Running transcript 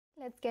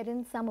Let's get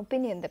in some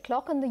opinion. The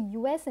clock on the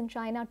US and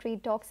China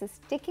trade talks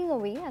is ticking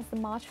away as the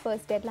March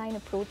 1st deadline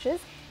approaches.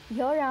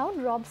 Hear out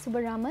Rob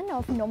Subbaraman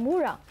of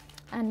Nomura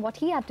and what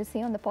he had to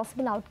say on the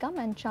possible outcome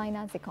and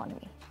China's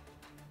economy.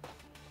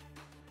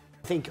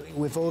 I think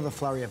with all the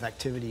flurry of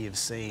activity you've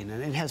seen,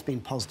 and it has been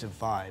positive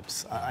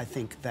vibes, I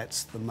think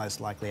that's the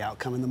most likely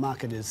outcome. And the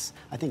market is,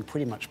 I think,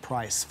 pretty much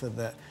priced for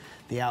the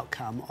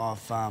outcome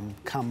of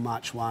come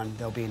March 1,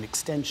 there'll be an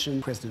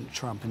extension. President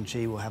Trump and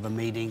Xi will have a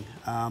meeting.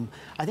 I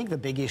think the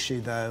big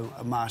issue, though,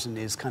 Martin,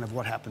 is kind of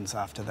what happens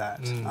after that.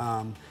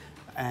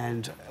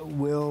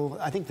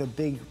 I think the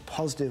big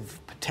positive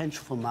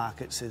potential for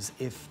markets is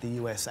if the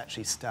US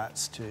actually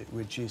starts to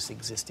reduce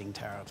existing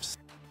tariffs.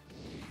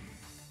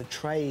 The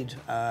trade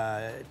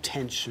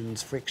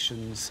tensions,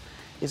 frictions,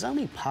 is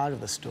only part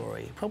of the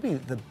story. Probably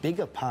the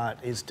bigger part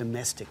is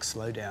domestic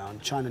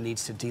slowdown. China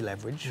needs to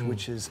deleverage,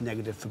 which is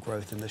negative for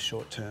growth in the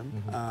short term.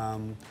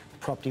 The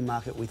property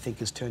market, we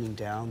think, is turning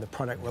down. The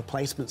product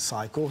replacement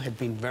cycle had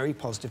been very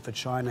positive for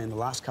China in the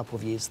last couple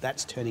of years.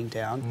 That's turning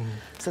down.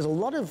 So there's a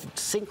lot of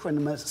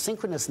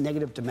synchronous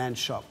negative demand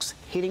shocks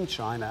hitting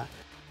China.